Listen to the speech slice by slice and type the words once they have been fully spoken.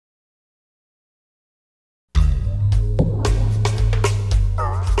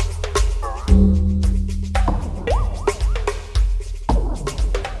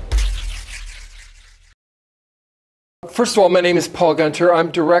First of all, my name is Paul Gunter.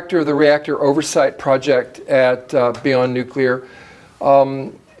 I'm director of the Reactor Oversight Project at Beyond Nuclear.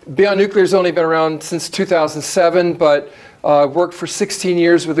 Beyond Nuclear has only been around since 2007, but worked for 16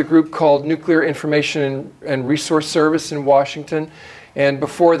 years with a group called Nuclear Information and Resource Service in Washington. And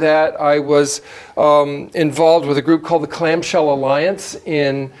before that, I was involved with a group called the Clamshell Alliance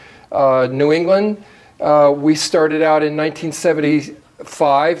in New England. We started out in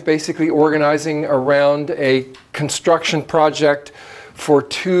 1975, basically organizing around a construction project for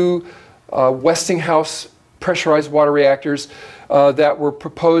two Westinghouse pressurized water reactors that were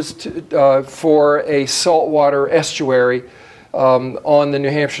proposed for a saltwater estuary on the New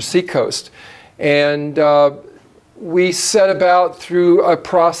Hampshire seacoast. And we set about through a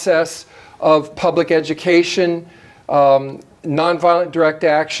process of public education, nonviolent direct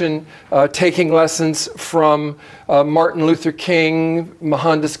action, taking lessons from Martin Luther King,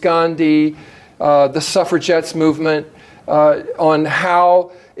 Mohandas Gandhi, the suffragettes movement, on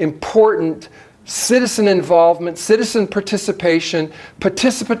how important citizen involvement, citizen participation,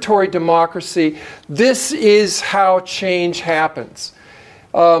 participatory democracy, this is how change happens.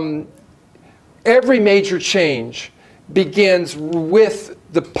 Every major change begins with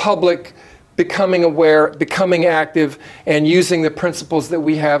the public becoming aware, becoming active, and using the principles that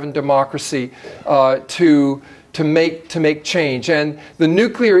we have in democracy to make change. And the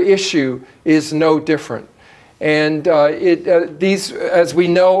nuclear issue is no different. And these, as we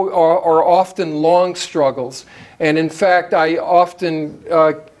know, are often long struggles. And in fact, I often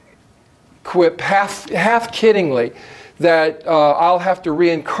quip half kiddingly that I'll have to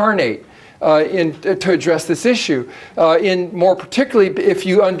reincarnate to address this issue. More particularly, if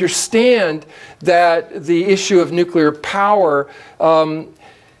you understand that the issue of nuclear power, the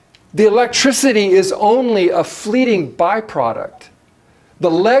electricity is only a fleeting byproduct. The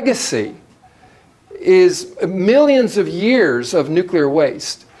legacy is millions of years of nuclear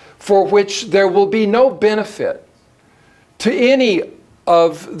waste for which there will be no benefit to any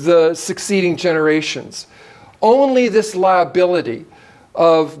of the succeeding generations. Only this liability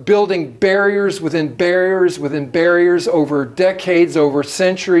of building barriers within barriers within barriers over decades, over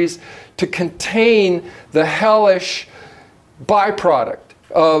centuries, to contain the hellish byproduct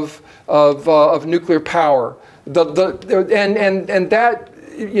of nuclear power. And that,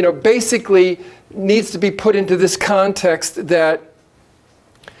 you know, basically needs to be put into this context that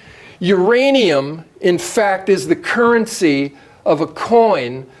uranium, in fact, is the currency of a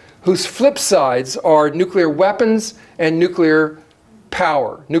coin whose flip sides are nuclear weapons and nuclear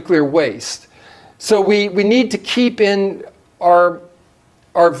power, nuclear waste. So we need to keep in our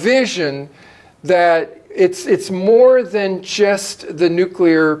vision that it's more than just the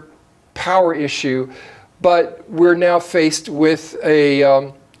nuclear power issue, but we're now faced with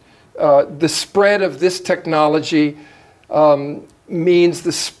the spread of this technology means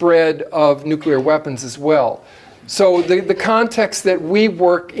the spread of nuclear weapons as well. So the context that we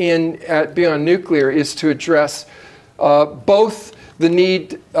work in at Beyond Nuclear is to address both the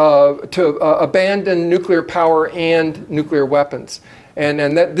need to abandon nuclear power and nuclear weapons.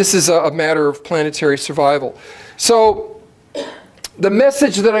 And that this is a matter of planetary survival. So the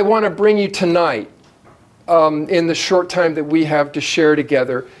message that I want to bring you tonight, in the short time that we have to share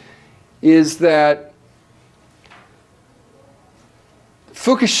together, is that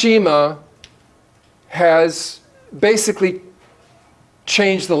Fukushima has basically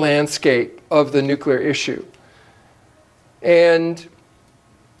changed the landscape of the nuclear issue. And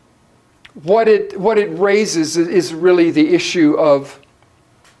what it raises is really the issue of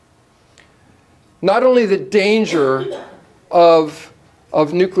not only the danger of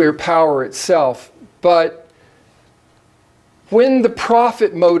nuclear power itself, but when the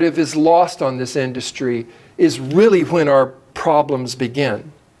profit motive is lost on this industry is really when our problems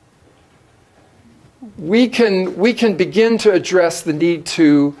begin. We can begin to address the need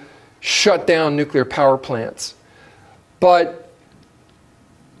to shut down nuclear power plants, but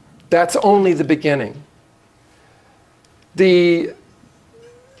that's only the beginning. The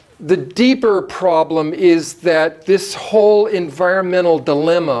deeper problem is that this whole environmental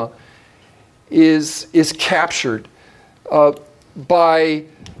dilemma is captured by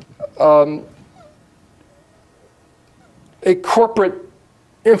a corporate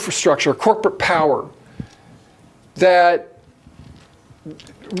infrastructure, corporate power that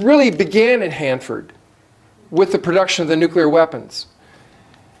really began in Hanford with the production of the nuclear weapons.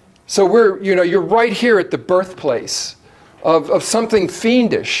 So you're right here at the birthplace of something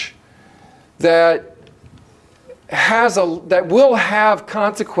fiendish that will have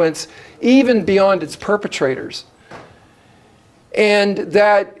consequence even beyond its perpetrators. And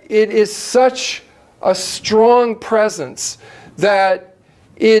that it is such a strong presence that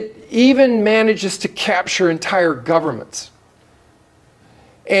it even manages to capture entire governments.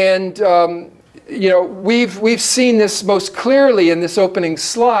 And you know, we've seen this most clearly in this opening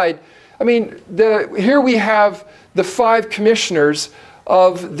slide. I mean, here we have the 5 commissioners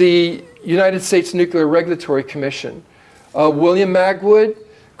of the United States Nuclear Regulatory Commission: William Magwood,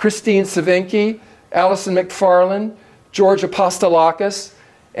 Christine Savinky, Allison McFarland, George Apostolakis,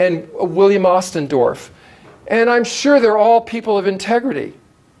 and William Ostendorf. And I'm sure they're all people of integrity.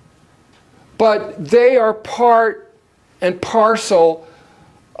 But they are part and parcel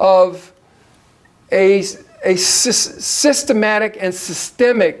of a systematic and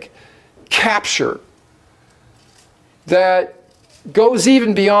systemic capture that goes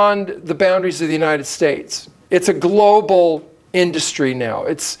even beyond the boundaries of the United States. It's a global industry now.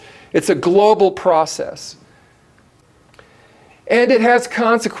 It's a global process. And it has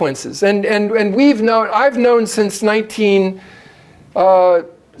consequences. And I've known since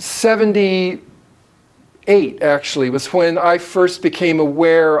 1978, actually, was when I first became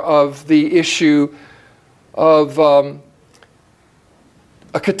aware of the issue of a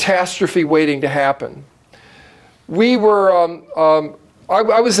catastrophe waiting to happen. We were,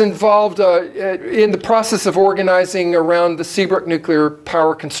 I was involved in the process of organizing around the Seabrook Nuclear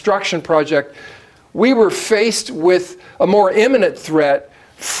Power Construction Project. We were faced with a more imminent threat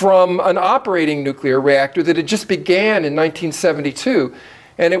from an operating nuclear reactor that had just began in 1972.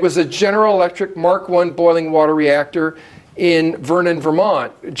 And it was a General Electric Mark I boiling water reactor in Vernon,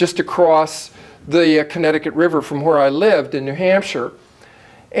 Vermont, just across the Connecticut River from where I lived in New Hampshire.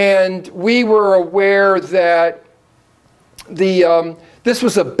 And we were aware that this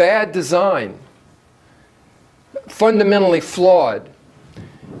was a bad design, fundamentally flawed.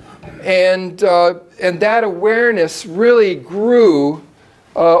 And that awareness really grew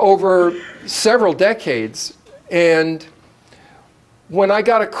over several decades. And when I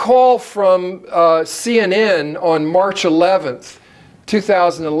got a call from CNN on March 11th,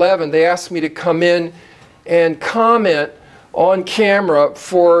 2011, they asked me to come in and comment on camera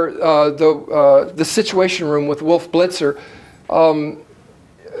for the Situation Room with Wolf Blitzer.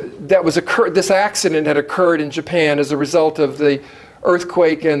 This accident had occurred in Japan as a result of the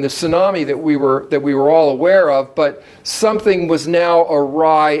earthquake and the tsunami that we were all aware of, but something was now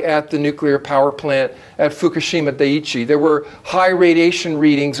awry at the nuclear power plant at Fukushima Daiichi. There were high radiation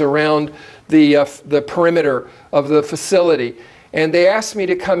readings around the perimeter of the facility, and they asked me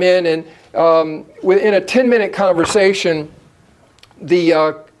to come in, and within a 10-minute conversation,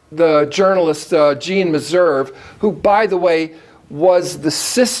 the journalist Jean Meserve, who, by the way, was the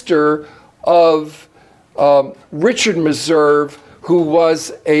sister of Richard Meserve, who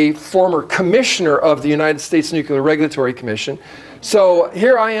was a former commissioner of the United States Nuclear Regulatory Commission. So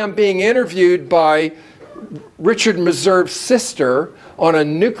here I am being interviewed by Richard Meserve's sister on a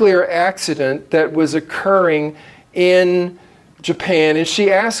nuclear accident that was occurring in Japan. And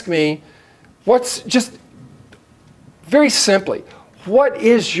she asked me, just very simply, what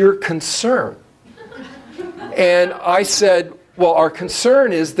is your concern? And I said, well, our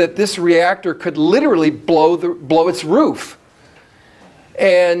concern is that this reactor could literally blow its roof.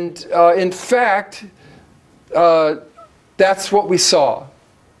 And in fact, that's what we saw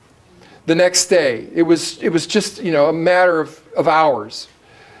the next day. It was just, you know, a matter of hours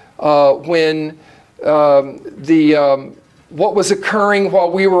when what was occurring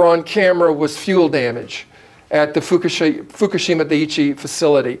while we were on camera was fuel damage at the Fukushima Daiichi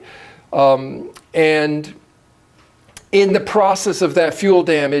facility. And in the process of that fuel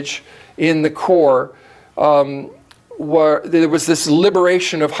damage in the core, there was this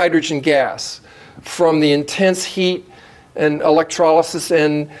liberation of hydrogen gas from the intense heat and electrolysis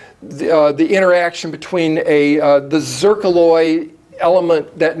and the interaction between the zircaloy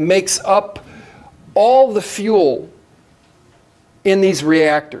element that makes up all the fuel in these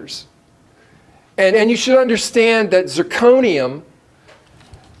reactors. And you should understand that zirconium,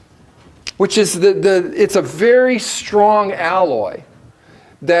 which is it's a very strong alloy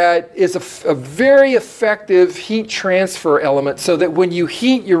that is a very effective heat transfer element, so that when you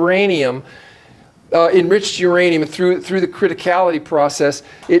heat uranium, enriched uranium through the criticality process,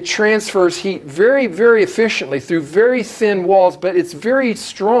 it transfers heat very, very efficiently through very thin walls, but it's very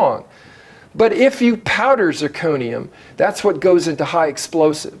strong. But if you powder zirconium, that's what goes into high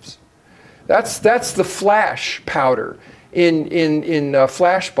explosives. That's the flash powder in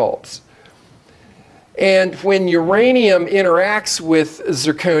flash bulbs. And when uranium interacts with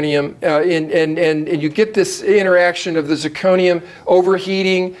zirconium, and you get this interaction of the zirconium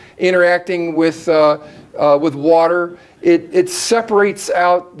overheating, interacting with water, it separates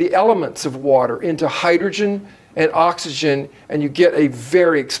out the elements of water into hydrogen and oxygen, and you get a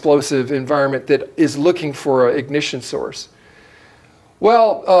very explosive environment that is looking for an ignition source.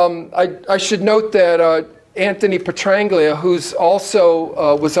 Well, I should note that Anthony Petranglia, who's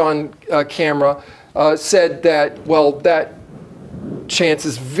also was on camera, said that, well, that chance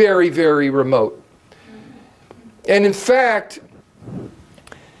is very, very remote. And in fact,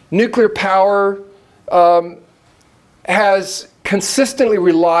 nuclear power has consistently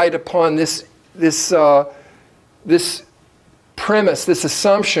relied upon this premise, this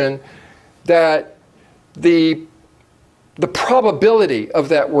assumption that the probability of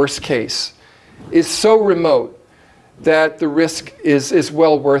that worst case is so remote that the risk is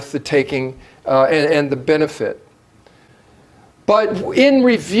well worth the taking and the benefit. But in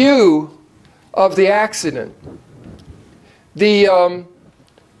review of the accident, the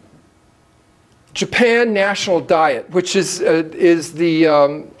Japan National Diet, which is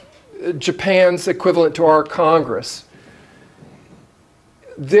the Japan's equivalent to our Congress,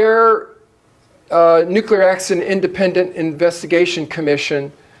 their Nuclear Accident Independent Investigation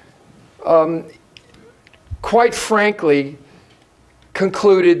Commission, quite frankly,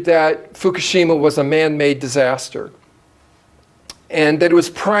 concluded that Fukushima was a man-made disaster, and that it was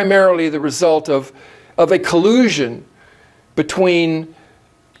primarily the result of a collusion between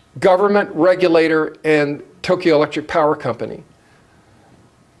government, regulator, and Tokyo Electric Power Company.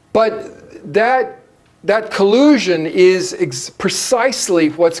 But that collusion is precisely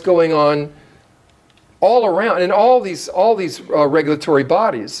what's going on all around in all these regulatory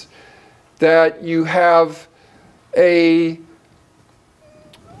bodies. That you have a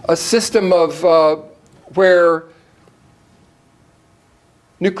system of where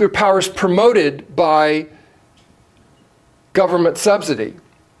nuclear power is promoted by government subsidy,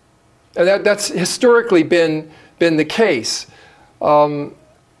 and that's historically been the case.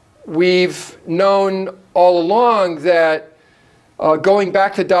 We've known all along that going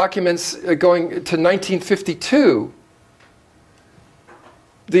back to documents going to 1952,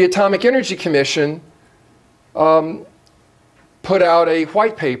 the Atomic Energy Commission put out a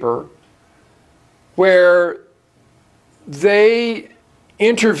white paper where they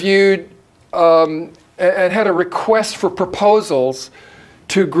interviewed and had a request for proposals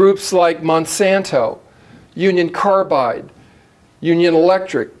to groups like Monsanto, Union Carbide, Union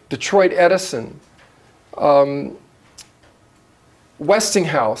Electric, Detroit Edison,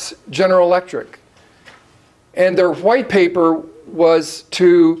 Westinghouse, General Electric. And their white paper was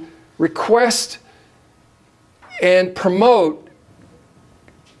to request and promote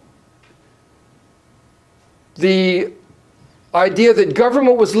the idea that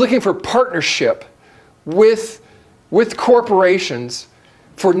government was looking for partnership with corporations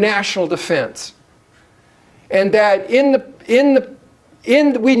for national defense, and that the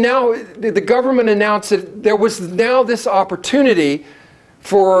government announced that there was now this opportunity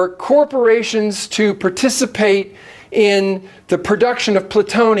for corporations to participate in the production of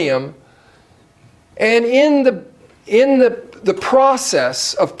plutonium, and in the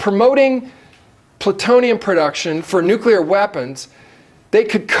process of promoting plutonium production for nuclear weapons, they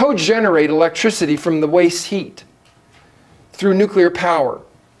could co-generate electricity from the waste heat through nuclear power.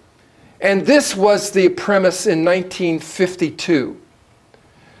 And this was the premise in 1952.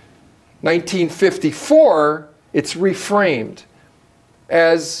 1954, it's reframed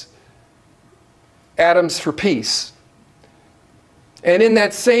as atoms for peace. And in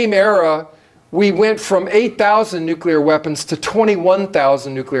that same era, we went from 8,000 nuclear weapons to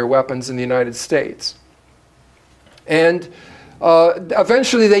 21,000 nuclear weapons in the United States. And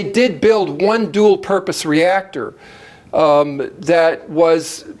eventually they did build one dual-purpose reactor that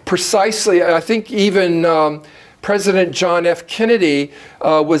was precisely, I think even President John F. Kennedy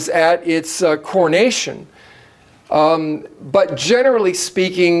was at its coronation. But generally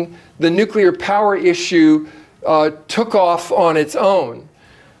speaking, the nuclear power issue took off on its own.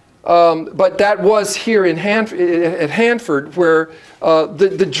 But that was here at Hanford, where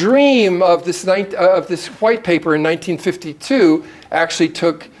the dream of this white paper in 1952 actually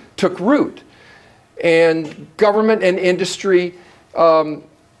took root. And government and industry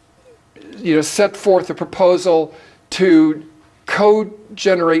set forth a proposal to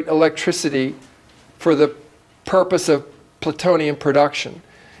co-generate electricity for the purpose of plutonium production.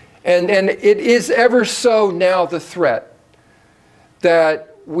 And it is ever so now the threat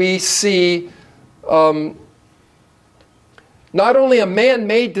that we see not only a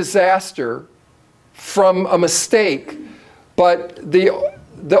man-made disaster from a mistake, but the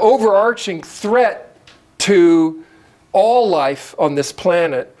overarching threat to all life on this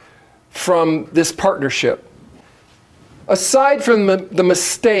planet from this partnership. Aside from the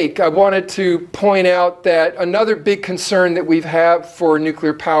mistake, I wanted to point out that another big concern that we've had for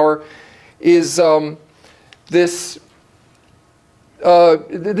nuclear power is this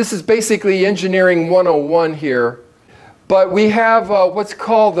is basically engineering 101 here. But we have what's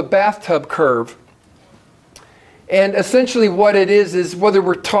called the bathtub curve. And essentially what it is whether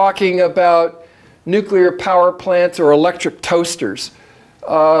we're talking about nuclear power plants or electric toasters,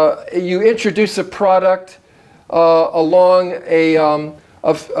 you introduce a product along a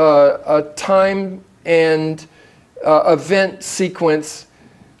time and event sequence,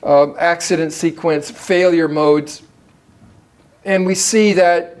 accident sequence, failure modes. And we see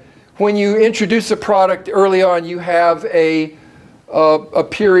that when you introduce a product early on, you have a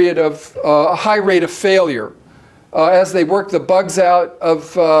period of a high rate of failure. As they work the bugs out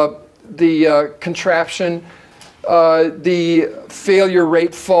of the contraption, the failure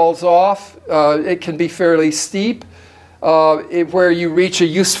rate falls off. It can be fairly steep, where you reach a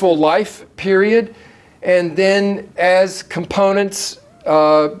useful life period. And then as components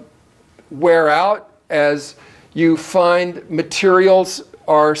wear out, as you find materials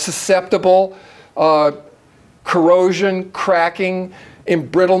are susceptible, corrosion, cracking,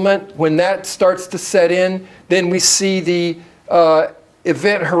 embrittlement, when that starts to set in, then we see the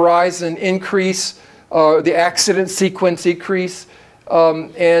event horizon increase, the accident sequence increase,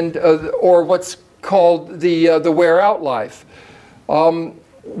 or what's called the wear out life.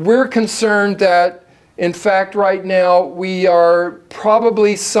 We're concerned that, in fact, right now we are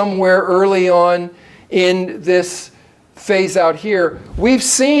probably somewhere early on in this phase out here. We've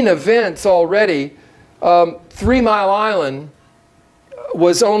seen events already. 3 Mile Island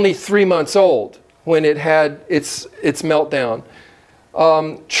was only 3 months old when it had its meltdown.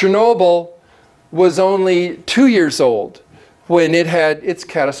 Chernobyl was only 2 years old when it had its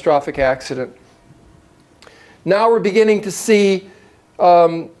catastrophic accident. Now we're beginning to see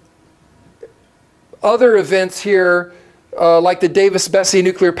other events here, like the Davis-Besse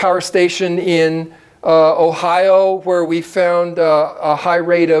nuclear power station in Ohio, where we found a high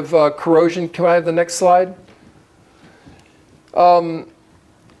rate of corrosion. Can I have the next slide?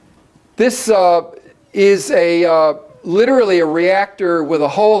 This is literally a reactor with a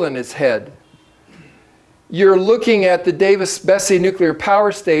hole in its head. You're looking at the Davis-Besse nuclear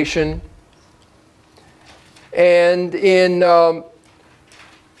power station, and in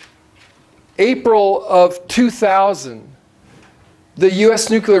April of 2000, the U.S.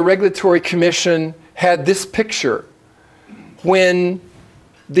 Nuclear Regulatory Commission had this picture when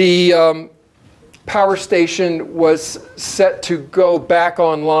the power station was set to go back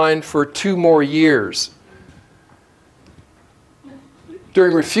online for 2 more years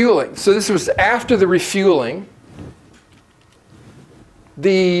during refueling. So this was after the refueling.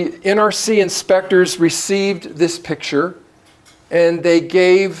 The NRC inspectors received this picture, and they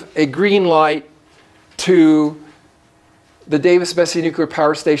gave a green light to the Davis-Besse nuclear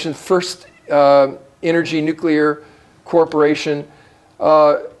power station, First Energy Nuclear Corporation,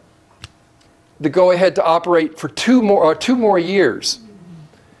 the go-ahead to operate for 2 more years.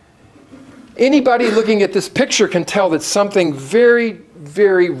 Anybody looking at this picture can tell that something very,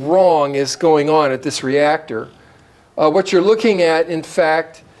 very wrong is going on at this reactor. What you're looking at, in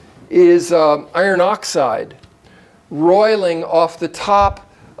fact, is iron oxide roiling off the top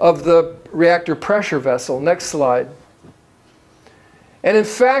of the reactor pressure vessel. Next slide. And in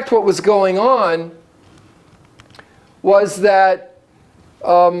fact, what was going on was that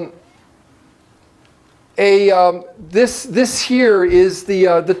this here is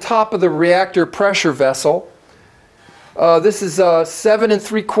the top of the reactor pressure vessel. This is 7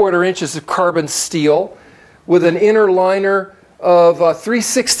 3/4 inches of carbon steel with an inner liner of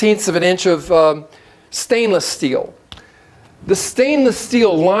 3/16 of an inch of stainless steel. The stainless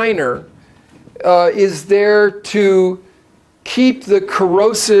steel liner is there to keep the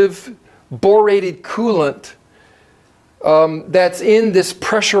corrosive borated coolant that's in this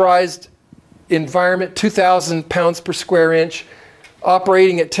pressurized environment, 2,000 pounds per square inch,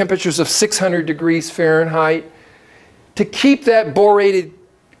 operating at temperatures of 600 degrees Fahrenheit, to keep that borated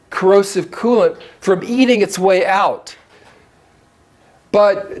corrosive coolant from eating its way out.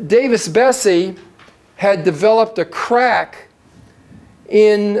 But Davis-Besse had developed a crack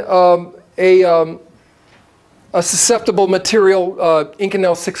in a susceptible material,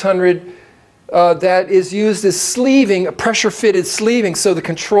 Inconel 600, that is used as sleeving, a pressure-fitted sleeving, so the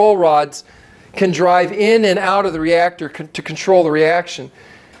control rods can drive in and out of the reactor to control the reaction.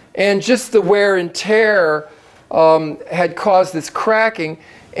 And just the wear and tear had caused this cracking.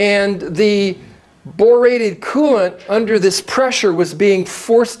 And the borated coolant under this pressure was being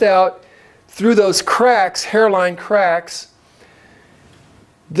forced out through those cracks, hairline cracks.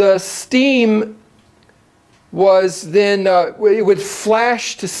 The steam was then, it would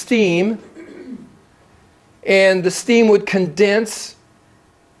flash to steam, and the steam would condense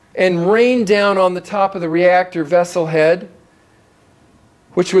and rain down on the top of the reactor vessel head,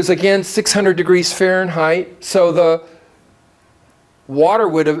 which was again 600 degrees Fahrenheit. So the water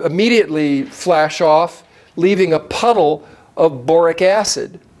would immediately flash off, leaving a puddle of boric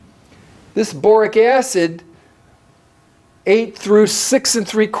acid. This boric acid ate through 6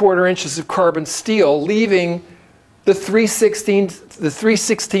 3/4 inches of carbon steel, leaving the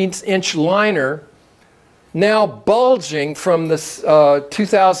 3/16 inch liner now bulging from this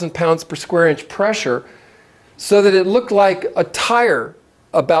 2,000 pounds per square inch pressure, so that it looked like a tire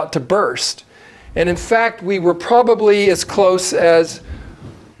about to burst. And in fact, we were probably as close as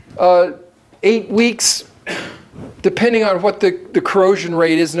 8 weeks, depending on what the corrosion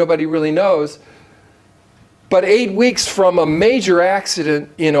rate is, nobody really knows, but 8 weeks from a major accident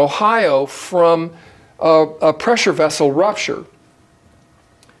in Ohio from a pressure vessel rupture.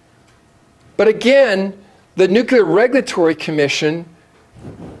 But again, the Nuclear Regulatory Commission,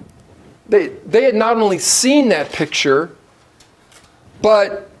 they had not only seen that picture,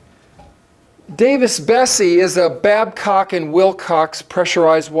 but Davis-Besse is a Babcock and Wilcox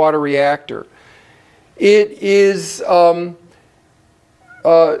pressurized water reactor. It is, there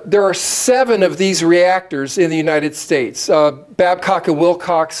are 7 of these reactors in the United States. Babcock and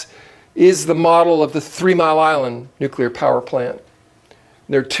Wilcox is the model of the 3 Mile Island nuclear power plant.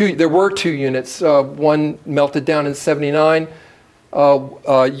 There were 2 units. One melted down in '79.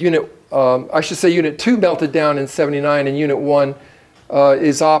 I should say Unit 2 melted down in '79, and Unit 1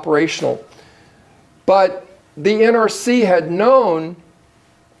 is operational. But the NRC had known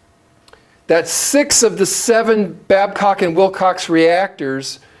that 6 of the 7 Babcock and Wilcox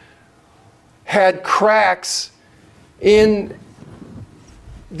reactors had cracks in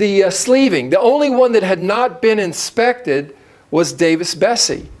the sleeving. The only one that had not been inspected was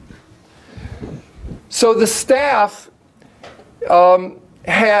Davis-Besse. So the staff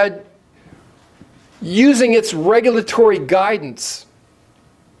had, using its regulatory guidance,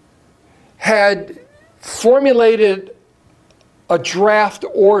 had formulated a draft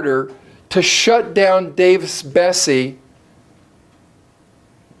order to shut down Davis-Besse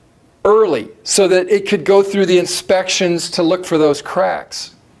early so that it could go through the inspections to look for those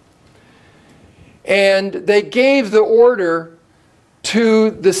cracks. And they gave the order to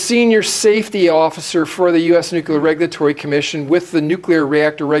the senior safety officer for the U.S. Nuclear Regulatory Commission with the Nuclear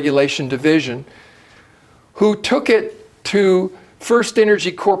Reactor Regulation Division, who took it to First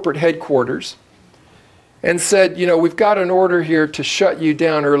Energy corporate headquarters and said, you know, we've got an order here to shut you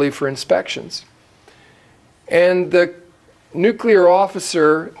down early for inspections. And the nuclear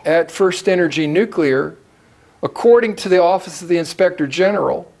officer at First Energy Nuclear, according to the Office of the Inspector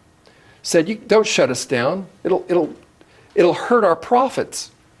General, said, you don't shut us down. It'll hurt our profits.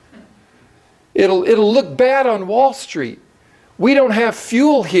 It'll look bad on Wall Street. We don't have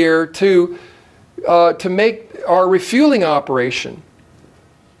fuel here to make our refueling operation.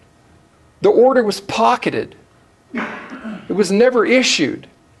 The order was pocketed. It was never issued.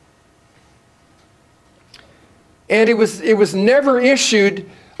 And it was never issued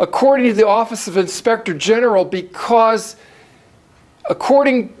according to the Office of Inspector General because,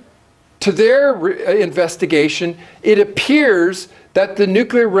 according to their investigation, it appears that the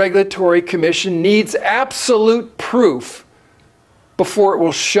Nuclear Regulatory Commission needs absolute proof before it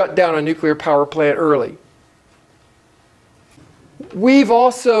will shut down a nuclear power plant early. We've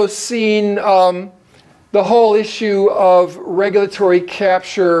also seen the whole issue of regulatory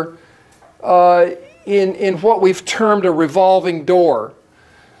capture in what we've termed a revolving door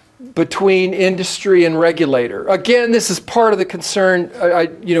between industry and regulator. Again, this is part of the concern.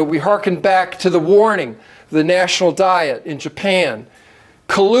 We hearken back to the warning of the National Diet in Japan.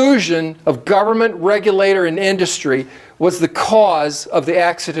 Collusion of government, regulator, and industry was the cause of the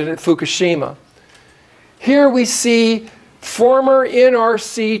accident at Fukushima. Here we see former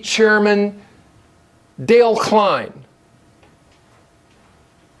NRC Chairman Dale Klein.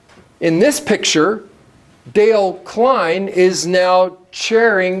 In this picture, Dale Klein is now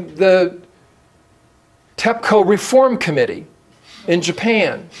chairing the TEPCO Reform Committee in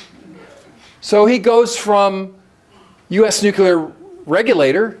Japan. So he goes from U.S. nuclear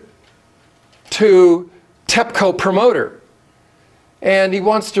regulator to TEPCO promoter. And he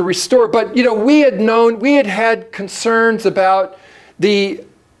wants to restore. But, you know, we had had concerns about the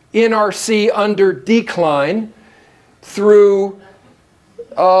NRC under decline through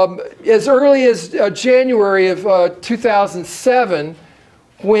as early as January of 2007,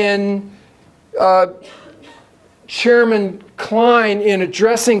 when Chairman Klein, in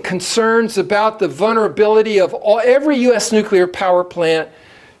addressing concerns about the vulnerability of every U.S. nuclear power plant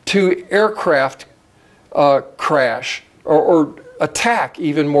to aircraft crash or attack,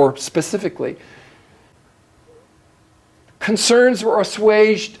 even more specifically. Concerns were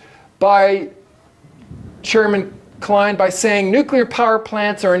assuaged by Chairman Klein by saying nuclear power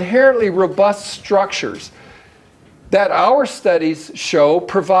plants are inherently robust structures that our studies show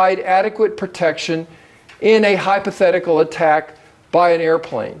provide adequate protection in a hypothetical attack by an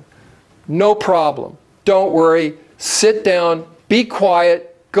airplane. No problem. Don't worry. Sit down. Be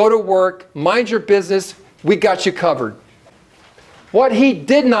quiet. Go to work. Mind your business. We got you covered. What he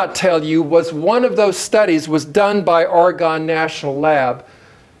did not tell you was one of those studies was done by Argonne National Lab,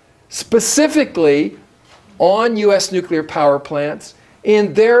 specifically on U.S. nuclear power plants,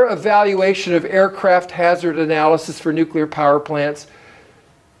 in their evaluation of aircraft hazard analysis for nuclear power plants,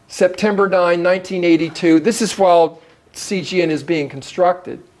 September 9, 1982. This is while CGN is being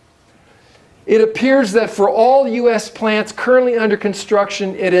constructed. It appears that for all U.S. plants currently under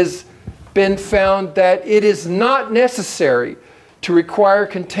construction, it has been found that it is not necessary to require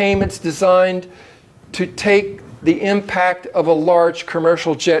containments designed to take the impact of a large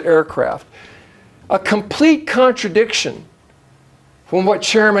commercial jet aircraft. A complete contradiction from what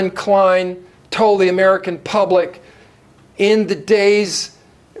Chairman Klein told the American public in the days,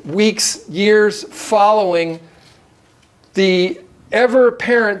 weeks, years following the ever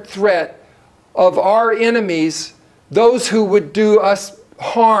apparent threat of our enemies, those who would do us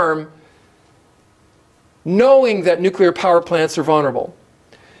harm, knowing that nuclear power plants are vulnerable.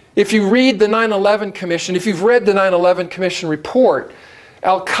 If you read the 9/11 Commission, if you've read the 9/11 Commission report,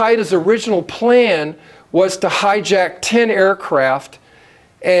 Al-Qaeda's original plan was to hijack 10 aircraft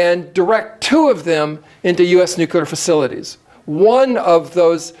and direct 2 of them into U.S. nuclear facilities. One of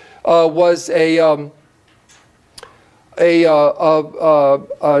those was a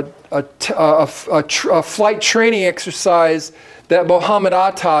flight training exercise that Mohammed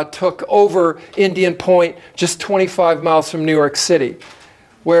Atta took over Indian Point, just 25 miles from New York City,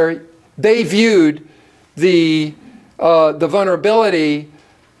 where they viewed the vulnerability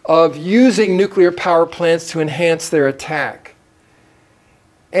of using nuclear power plants to enhance their attack.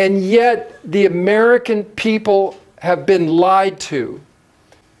 And yet the American people have been lied to,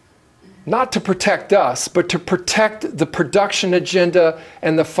 not to protect us, but to protect the production agenda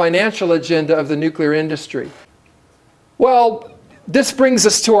and the financial agenda of the nuclear industry. Well, this brings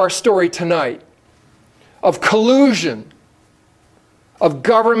us to our story tonight of collusion of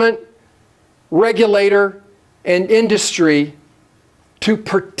government, regulator, and industry to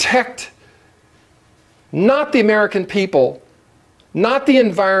protect not the American people, not the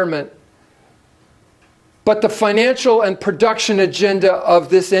environment, but the financial and production agenda of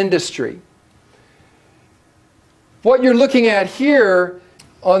this industry. What you're looking at here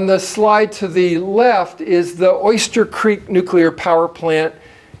on the slide to the left is the Oyster Creek nuclear power plant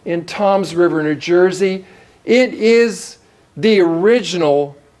in Toms River, New Jersey. It is the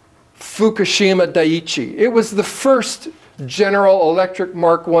original Fukushima Daiichi. It was the first General Electric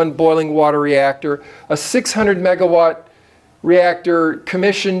Mark I boiling water reactor, a 600 megawatt reactor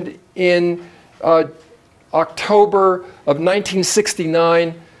commissioned in October of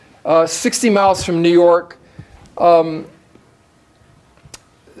 1969, 60 miles from New York.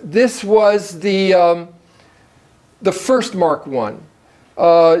 This was the first Mark I,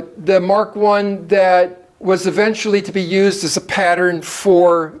 the Mark I that was eventually to be used as a pattern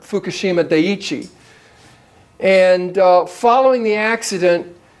for Fukushima Daiichi. And following the accident,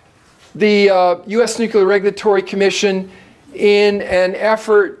 the U.S. Nuclear Regulatory Commission, in an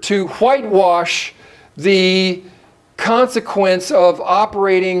effort to whitewash the consequence of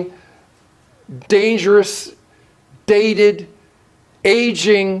operating dangerous, dated,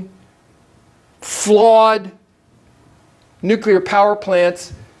 aging, flawed nuclear power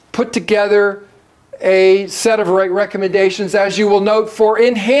plants, put together a set of recommendations, as you will note, for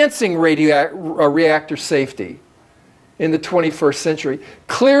enhancing reactor safety in the 21st century.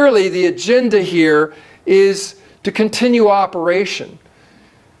 Clearly, the agenda here is to continue operation.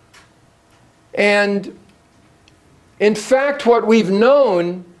 And in fact, what we've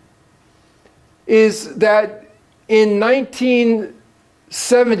known is that in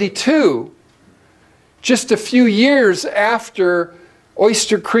 1972, just a few years after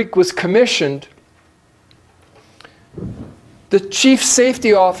Oyster Creek was commissioned, the chief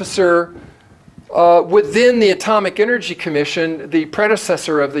safety officer within the Atomic Energy Commission, the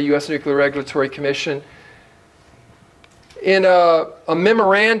predecessor of the U.S. Nuclear Regulatory Commission, in a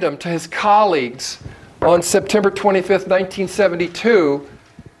memorandum to his colleagues on September 25th, 1972,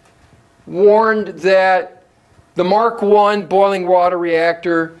 warned that the Mark I boiling water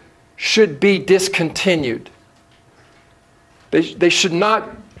reactor should be discontinued. They should not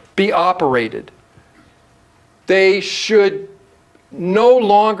be operated. They should no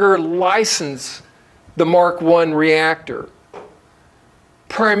longer license the Mark I reactor,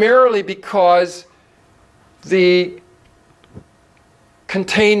 primarily because the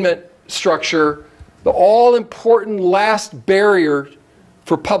containment structure, the all-important last barrier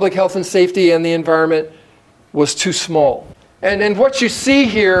for public health and safety and the environment, was too small. And what you see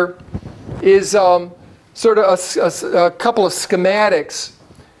here is sort of a couple of schematics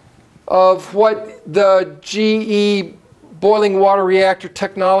of what the GE boiling water reactor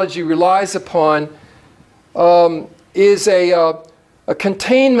technology relies upon. Is a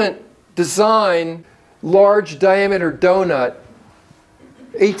containment design, large diameter donut,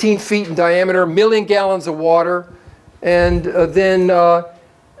 18 feet in diameter, 1 million gallons of water, and then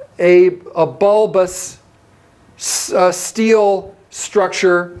a bulbous steel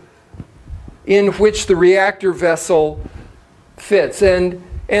structure in which the reactor vessel fits. And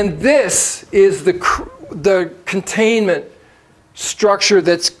this is the containment structure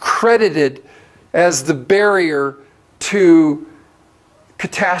that's credited as the barrier to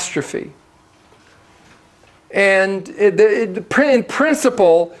catastrophe. And in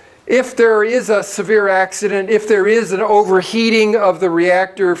principle, if there is a severe accident, if there is an overheating of the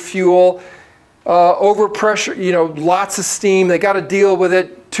reactor fuel, overpressure, lots of steam, they got to deal with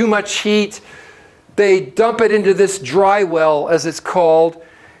it, too much heat, they dump it into this dry well, as it's called,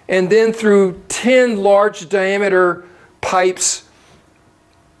 and then through 10 large diameter pipes,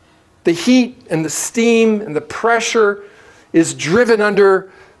 the heat and the steam and the pressure is driven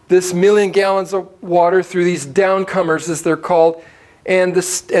under this 1 million gallons of water through these downcomers, as they're called, and the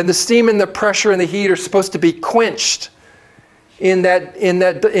steam and the pressure and the heat are supposed to be quenched in that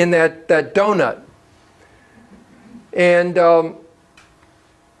donut. And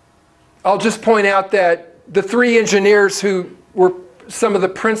I'll just point out that the 3 engineers who were some of the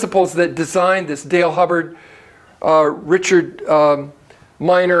principals that designed this, Dale Hubbard, Richard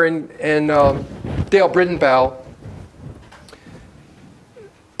Miner, and Dale Bridenbaugh,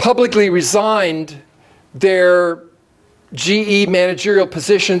 publicly resigned their GE managerial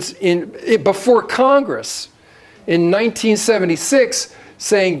positions before Congress in 1976,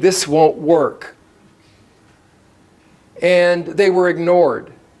 saying this won't work. And they were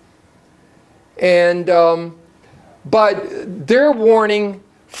ignored. And but their warning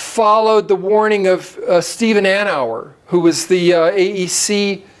followed the warning of Stephen Anauer, who was the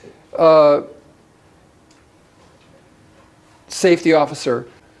AEC safety officer.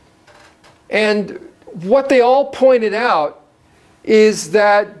 And what they all pointed out is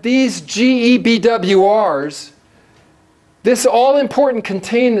that these GE BWRs, this all-important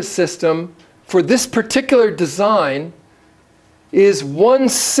containment system for this particular design, is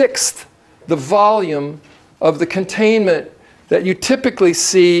 1/6 the volume of the containment that you typically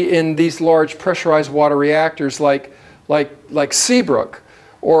see in these large pressurized water reactors like Seabrook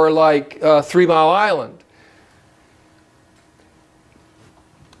or like 3 Mile Island.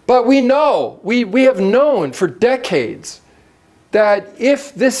 But we know, we have known for decades that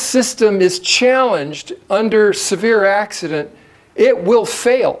if this system is challenged under severe accident, it will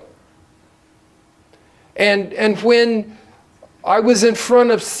fail. And when I was in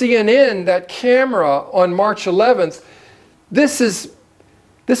front of CNN, that camera, on March 11th, this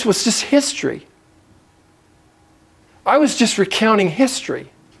was just history. I was just recounting history.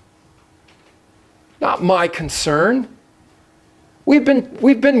 Not my concern. We've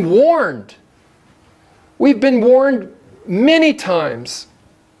been warned. We've been warned many times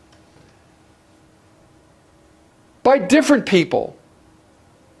by different people,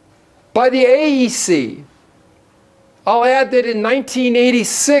 by the AEC. I'll add that in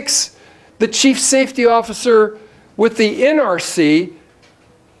 1986, the chief safety officer with the NRC,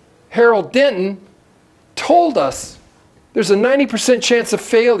 Harold Denton, told us there's a 90% chance of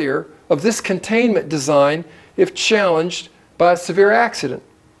failure of this containment design if challenged by a severe accident.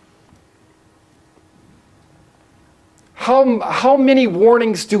 How many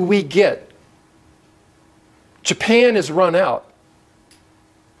warnings do we get? Japan has run out.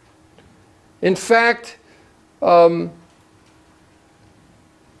 In fact, one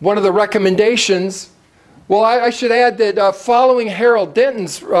of the recommendations, well, I should add that following Harold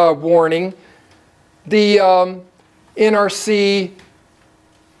Denton's warning, the NRC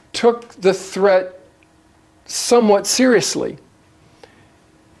took the threat somewhat seriously.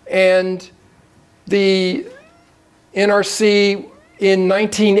 And the NRC in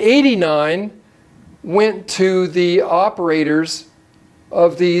 1989 went to the operators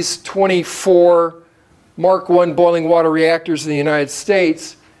of these 24 Mark I boiling water reactors in the United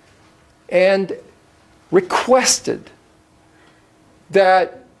States and requested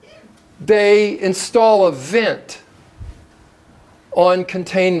that they install a vent on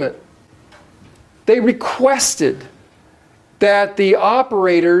containment. They requested that the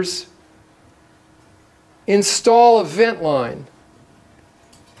operators install a vent line.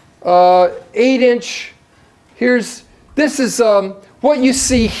 8-inch, this is, what you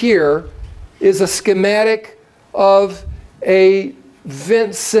see here is a schematic of a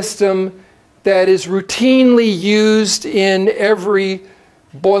vent system that is routinely used in every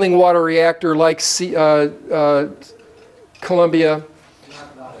boiling water reactor like Columbia.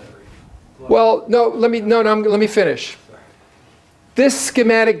 Not every. Well, no, let me finish. This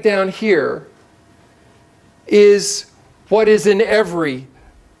schematic down here is what is in every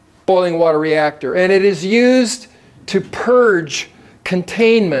boiling water reactor, and it is used to purge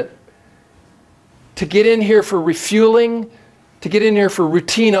containment, to get in here for refueling, to get in here for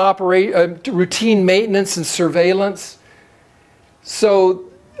routine maintenance and surveillance. So,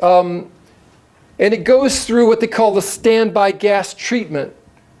 and it goes through what they call the standby gas treatment,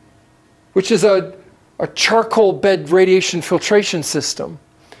 which is a charcoal bed radiation filtration system.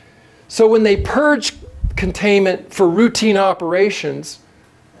 So when they purge containment for routine operations,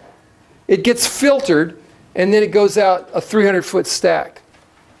 it gets filtered and then it goes out a 300-foot stack.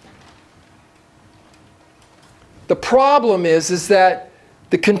 The problem is that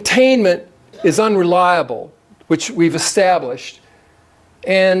the containment is unreliable, which we've established,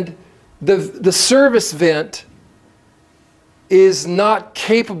 and the service vent is not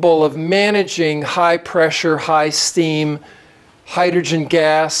capable of managing high pressure, high steam, hydrogen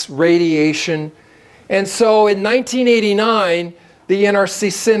gas, radiation. And so in 1989, the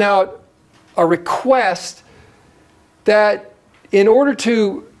NRC sent out a request that in order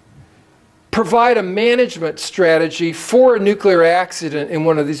to provide a management strategy for a nuclear accident in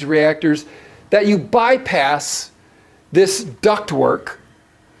one of these reactors, that you bypass this ductwork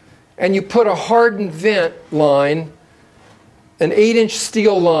and you put a hardened vent line, an 8-inch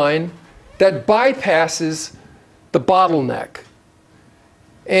steel line that bypasses the bottleneck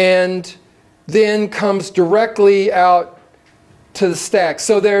and then comes directly out to the stack.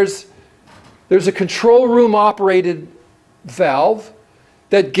 So there's a control room operated valve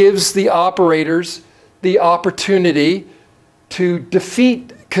that gives the operators the opportunity to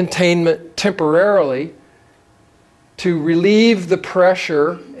defeat containment temporarily, to relieve the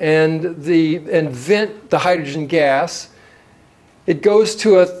pressure and vent the hydrogen gas. It goes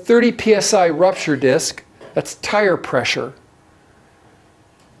to a 30 psi rupture disc. That's tire pressure.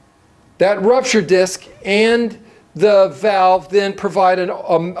 That rupture disc and the valve then provide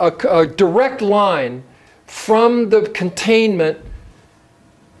a direct line from the containment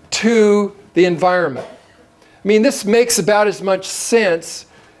to the environment. I mean, this makes about as much sense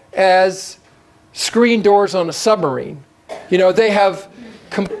as screen doors on a submarine. You know, they have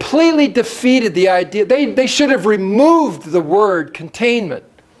completely defeated the idea. They should have removed the word containment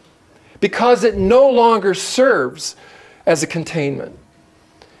because it no longer serves as a containment.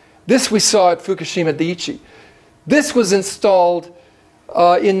 This we saw at Fukushima Daiichi. This was installed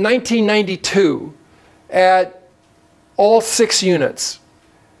in 1992 at all 6 units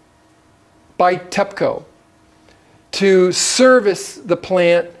by TEPCO to service the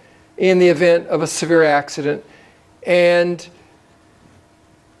plant in the event of a severe accident. And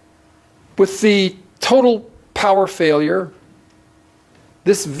with the total power failure,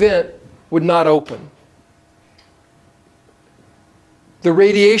 this vent would not open. The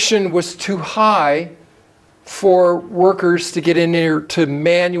radiation was too high for workers to get in there to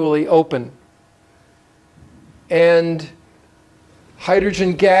manually open. And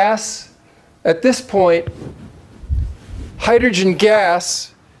hydrogen gas, at this point, hydrogen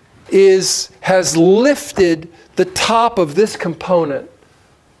gas has lifted the top of this component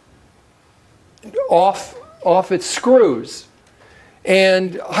off its screws.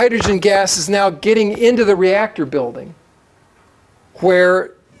 And hydrogen gas is now getting into the reactor building,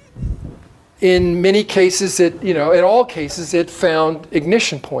 where in many cases, in all cases, it found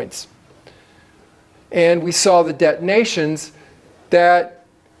ignition points. And we saw the detonations that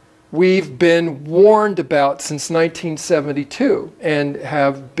we've been warned about since 1972 and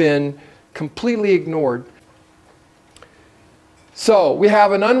have been completely ignored. So we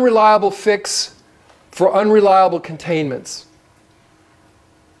have an unreliable fix for unreliable containments.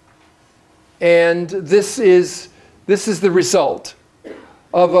 And this is the result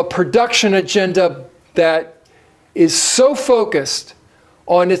of a production agenda that is so focused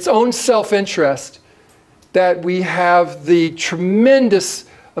on its own self-interest that we have the tremendous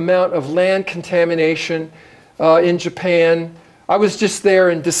amount of land contamination in Japan. I was just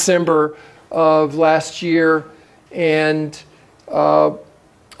there in December of last year, and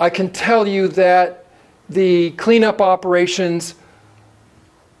I can tell you that the cleanup operations,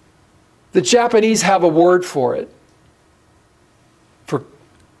 the Japanese have a word for it, for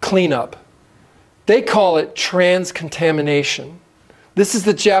cleanup. They call it transcontamination. This is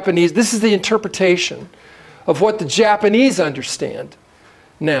the Japanese, this is the interpretation of what the Japanese understand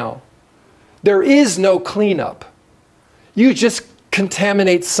now. There is no cleanup. You just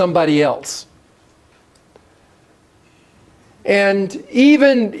contaminate somebody else. And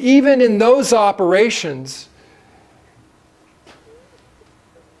even in those operations,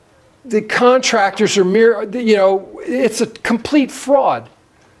 the contractors are it's a complete fraud.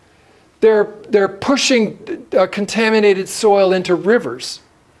 They're pushing contaminated soil into rivers.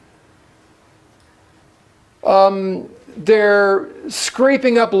 They're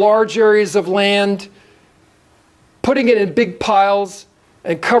scraping up large areas of land, putting it in big piles,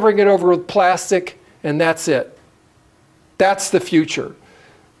 and covering it over with plastic, and that's it. That's the future.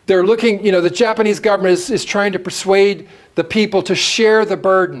 They're looking, the Japanese government is trying to persuade the people to share the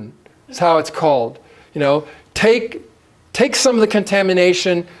burden, is how it's called. Take some of the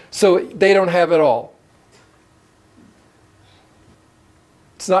contamination so they don't have it all.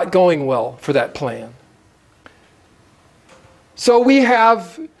 It's not going well for that plan. So we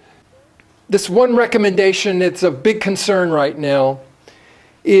have this one recommendation that's a big concern right now,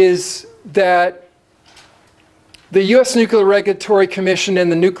 is that the U.S. Nuclear Regulatory Commission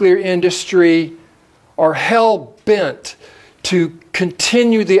and the nuclear industry are hell-bent to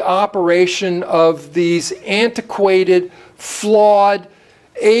continue the operation of these antiquated, flawed,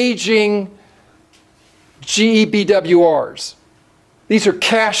 aging GEBWRs. These are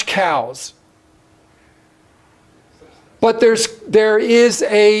cash cows. But there's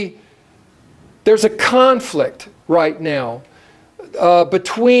a conflict right now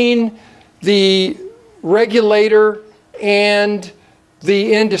between the regulator and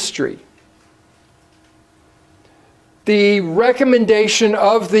the industry. The recommendation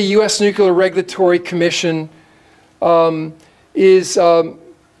of the U.S. Nuclear Regulatory Commission is, well,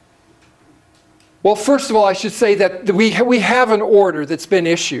 first of all, I should say that we have an order that's been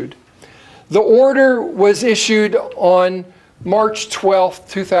issued. The order was issued on March 12,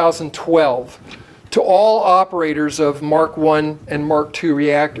 2012 to all operators of Mark I and Mark II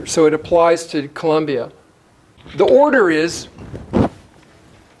reactors. So it applies to Columbia. The order is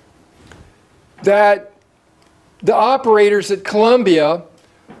that the operators at Columbia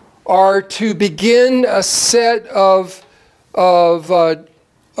are to begin a set of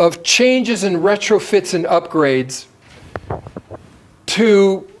changes and retrofits and upgrades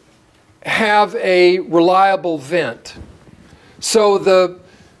to have a reliable vent. So the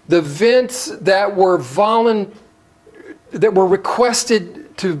vents that were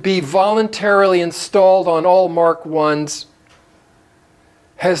requested to be voluntarily installed on all Mark I's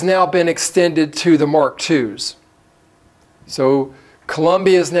has now been extended to the Mark II's. So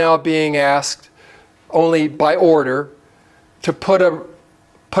Columbia is now being asked, only by order, to put a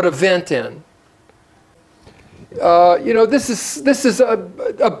vent in. This is a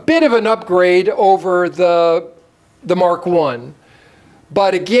bit of an upgrade over the Mark I,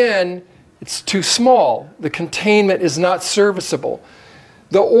 but again, it's too small. The containment is not serviceable.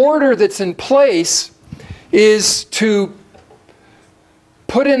 The order that's in place is to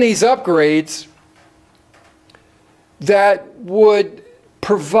put in these upgrades that would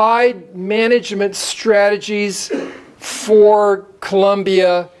provide management strategies for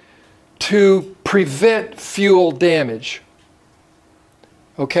Columbia to prevent fuel damage.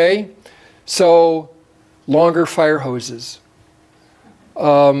 Okay? So, longer fire hoses.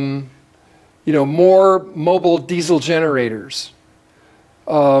 More mobile diesel generators.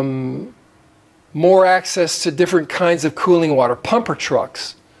 More access to different kinds of cooling water. Pumper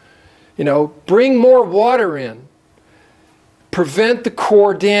trucks. Bring more water in. Prevent the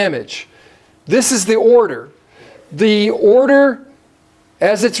core damage. This is the order. The order,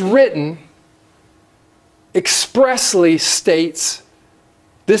 as it's written, expressly states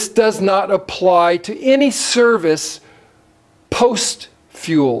this does not apply to any service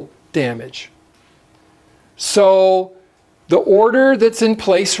post-fuel damage. So the order that's in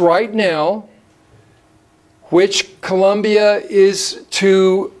place right now, which Columbia is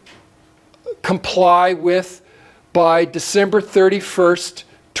to comply with by December 31st,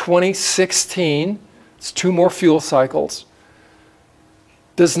 2016, it's 2 more fuel cycles,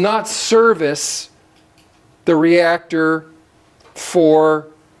 does not service the reactor for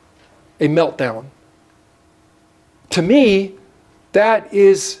a meltdown. To me, that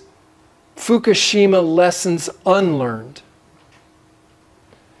is Fukushima lessons unlearned.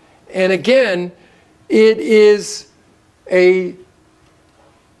 And again, it is a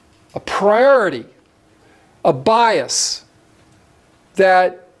priority, a bias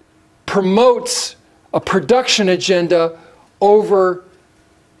that promotes a production agenda over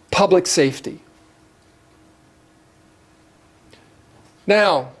public safety.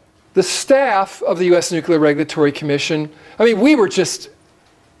 Now, the staff of the U.S. Nuclear Regulatory Commission, I mean, we were just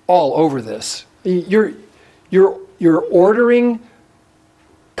all over this. You're ordering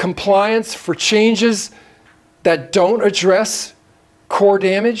compliance for changes that don't address core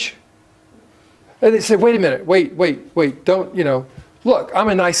damage? And they said, wait a minute, wait, don't, you know, look, I'm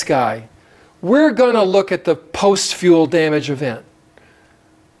a nice guy. We're going to look at the post-fuel damage event,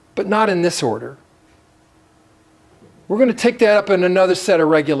 but not in this order. We're going to take that up in another set of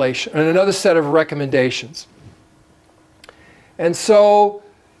regulation, and another set of recommendations. And so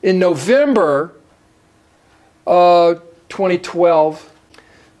in November 2012,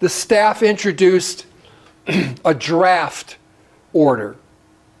 the staff introduced a draft order.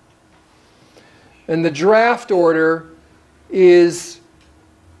 And the draft order is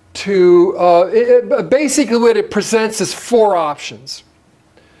to, basically what it presents is 4 options.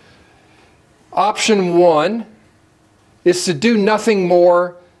 Option 1 is to do nothing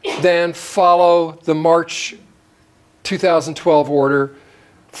more than follow the March 2012 order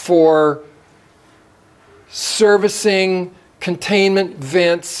for servicing containment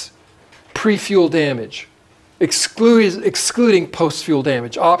vents pre-fuel damage, excluding post-fuel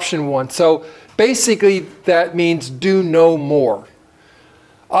damage, option 1. So basically that means do no more.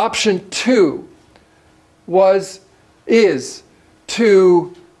 Option 2 is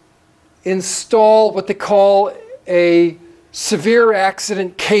to install what they call a severe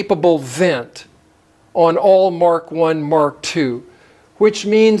accident capable vent on all Mark 1, Mark 2, which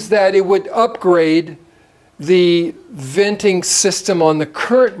means that it would upgrade the venting system on the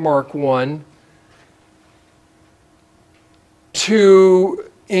current Mark 1 to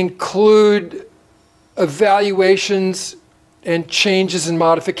include evaluations and changes and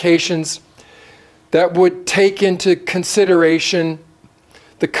modifications that would take into consideration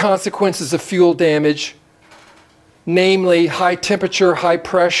the consequences of fuel damage, namely high temperature, high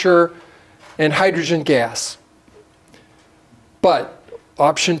pressure, and hydrogen gas. But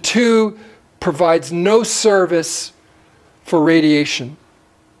option 2 provides no service for radiation.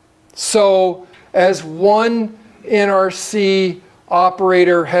 So as one NRC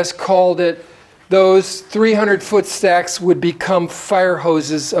operator has called it, those 300-foot stacks would become fire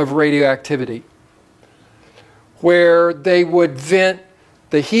hoses of radioactivity, where they would vent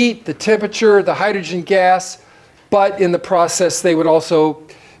the heat, the temperature, the hydrogen gas, but in the process they would also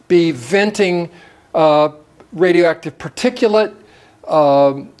be venting radioactive particulate,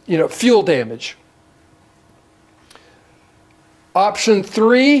 fuel damage. Option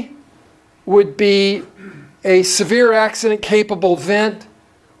 3 would be a severe accident capable vent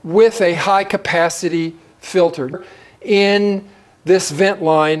with a high capacity filter in this vent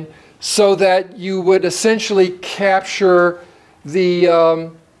line, so that you would essentially capture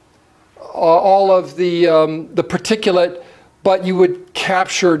the all of the particulate, but you would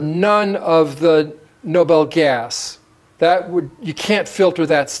capture none of the Nobel gas. You can't filter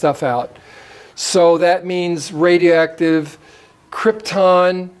that stuff out. So that means radioactive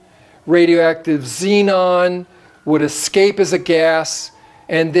krypton, radioactive xenon would escape as a gas,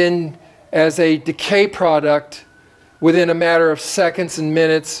 and then as a decay product, within a matter of seconds and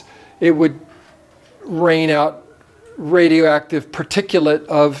minutes, it would rain out radioactive particulate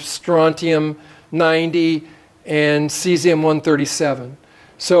of strontium-90 and cesium-137.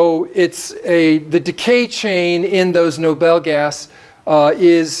 So it's the decay chain in those Nobel gas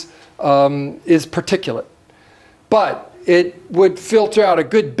is particulate. But it would filter out a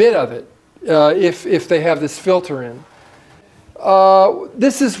good bit of it if they have this filter in.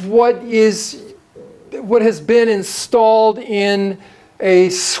 This is what has been installed in a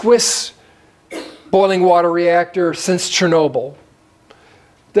Swiss boiling water reactor since Chernobyl.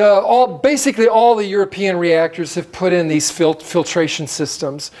 Basically all the European reactors have put in these filtration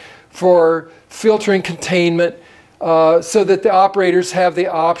systems for filtering containment, so that the operators have the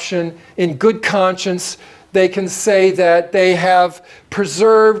option, in good conscience, they can say that they have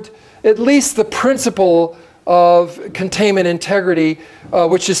preserved at least the principle of containment integrity,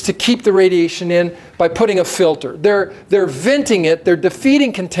 which is to keep the radiation in by putting a filter. They're venting it, they're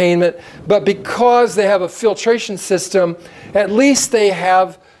defeating containment, but because they have a filtration system, at least they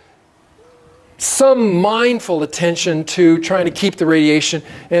have some mindful attention to trying to keep the radiation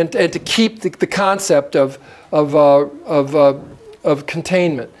and to keep the concept of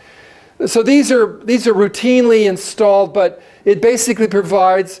containment. So these are routinely installed, but it basically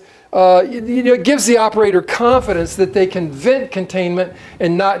provides, it gives the operator confidence that they can vent containment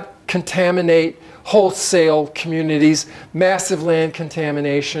and not contaminate wholesale communities, massive land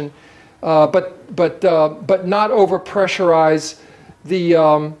contamination, but not overpressurize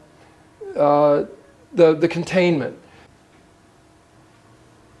the containment.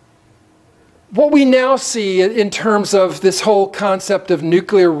 What we now see in terms of this whole concept of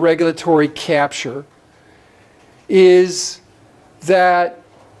nuclear regulatory capture is that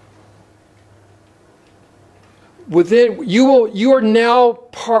within you are now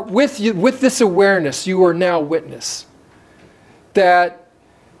part with this awareness, you are now witness that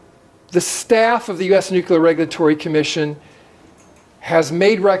the staff of the U.S. Nuclear Regulatory Commission has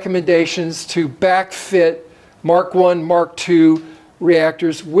made recommendations to backfit Mark I, Mark II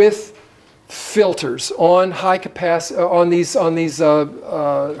reactors with filters on high capacity on these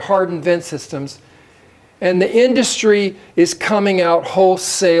hardened vent systems, and the industry is coming out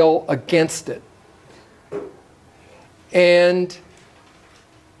wholesale against it. And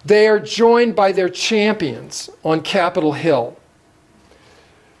they are joined by their champions on Capitol Hill.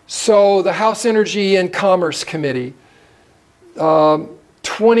 So the House Energy and Commerce Committee,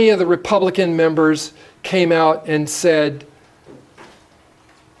 20 of the Republican members came out and said,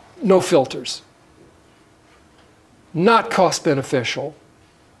 no filters, not cost beneficial.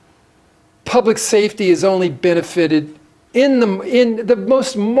 Public safety is only benefited in the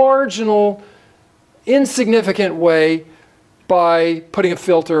most marginal, insignificant way by putting a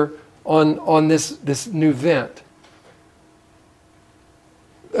filter on this new vent.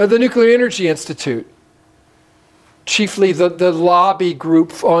 The Nuclear Energy Institute, chiefly the lobby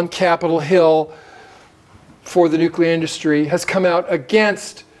group on Capitol Hill for the nuclear industry, has come out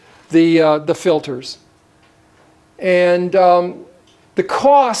against the filters. And the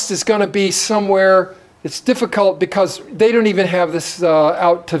cost is going to be somewhere, it's difficult because they don't even have this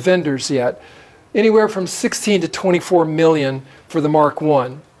out to vendors yet, anywhere from 16 to 24 million for the Mark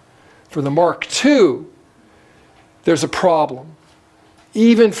I. For the Mark II, there's a problem,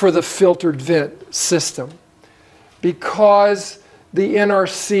 even for the filtered vent system, because the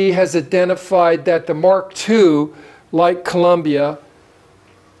NRC has identified that the Mark II, like Columbia,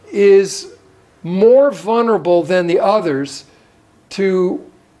 is more vulnerable than the others to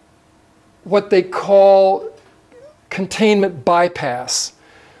what they call containment bypass,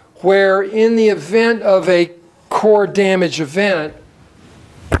 where in the event of a core damage event,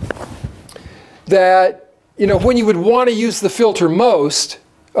 that when you would want to use the filter most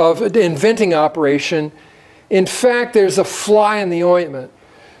of an venting operation, in fact there's a fly in the ointment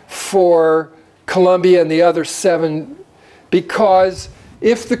for Columbia and the other 7, because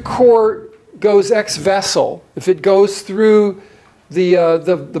if the core goes ex vessel, if it goes through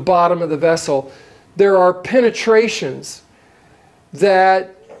the bottom of the vessel, there are penetrations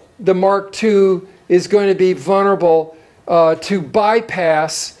that the Mark II is going to be vulnerable to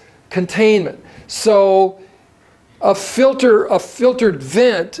bypass containment. So a filtered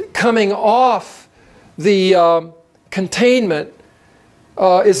vent coming off the containment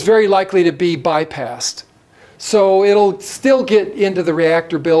is very likely to be bypassed. So it'll still get into the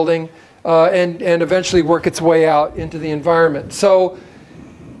reactor building and eventually work its way out into the environment. So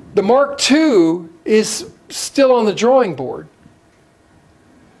the Mark II is still on the drawing board.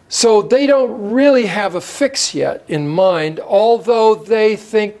 So they don't really have a fix yet in mind, although they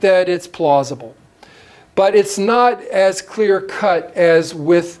think that it's plausible. But it's not as clear-cut as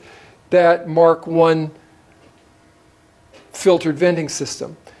with that Mark I filtered venting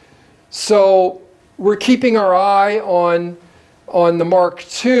system. So we're keeping our eye on the Mark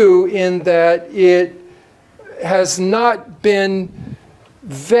II in that it has not been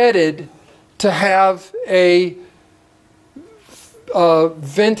vetted to have a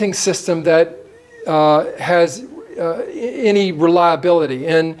venting system that has any reliability.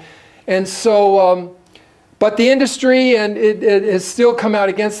 And so, but the industry and it has still come out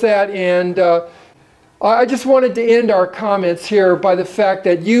against that. And I just wanted to end our comments here by the fact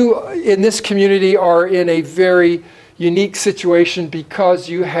that you in this community are in a very unique situation because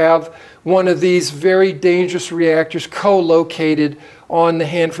you have one of these very dangerous reactors co-located on the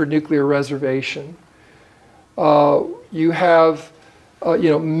Hanford Nuclear Reservation. You have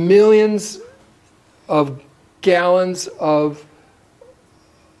millions of gallons of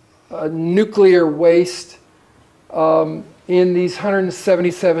nuclear waste in these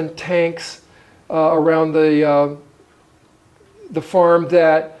 177 tanks around the farm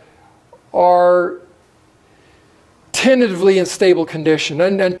that are tentatively in stable condition.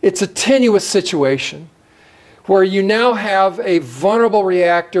 And it's a tenuous situation where you now have a vulnerable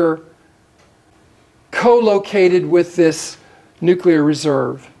reactor co-located with this nuclear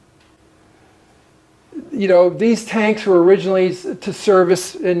reserve. You know, these tanks were originally to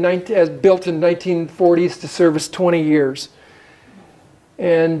service, built in 1940s to service 20 years.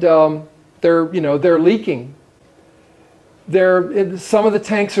 And they're leaking. Some of the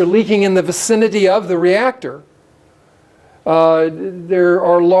tanks are leaking in the vicinity of the reactor. There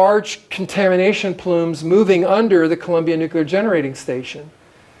are large contamination plumes moving under the Columbia Nuclear Generating Station.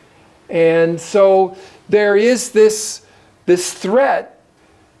 And so there is this threat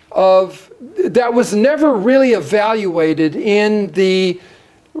that was never really evaluated in the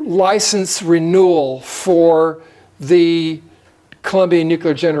license renewal for the Columbia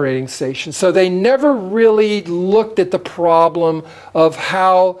Nuclear Generating Station. So they never really looked at the problem of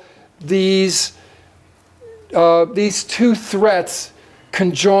how these two threats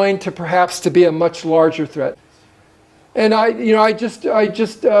conjoined to perhaps to be a much larger threat. And I just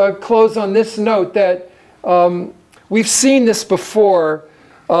close on this note that we've seen this before.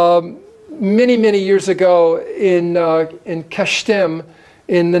 Many years ago in Kashtim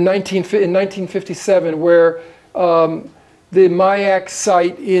in 1957, where the Mayak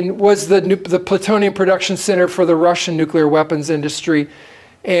site was the plutonium production center for the Russian nuclear weapons industry,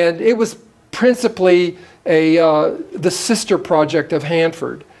 and it was principally the sister project of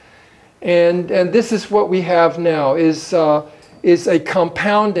Hanford. And this is what we have now, is a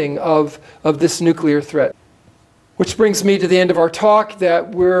compounding of this nuclear threat. Which brings me to the end of our talk,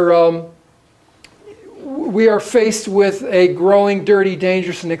 that we are faced with a growing, dirty,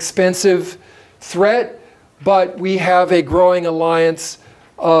 dangerous, and expensive threat, but we have a growing alliance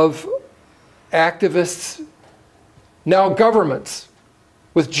of activists, now governments,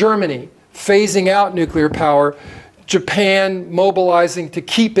 with Germany phasing out nuclear power, Japan mobilizing to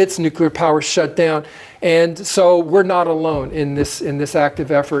keep its nuclear power shut down. And so we're not alone in this active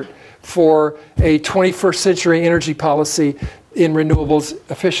effort for a 21st century energy policy in renewables,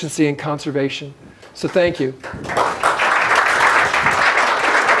 efficiency, and conservation. So thank you.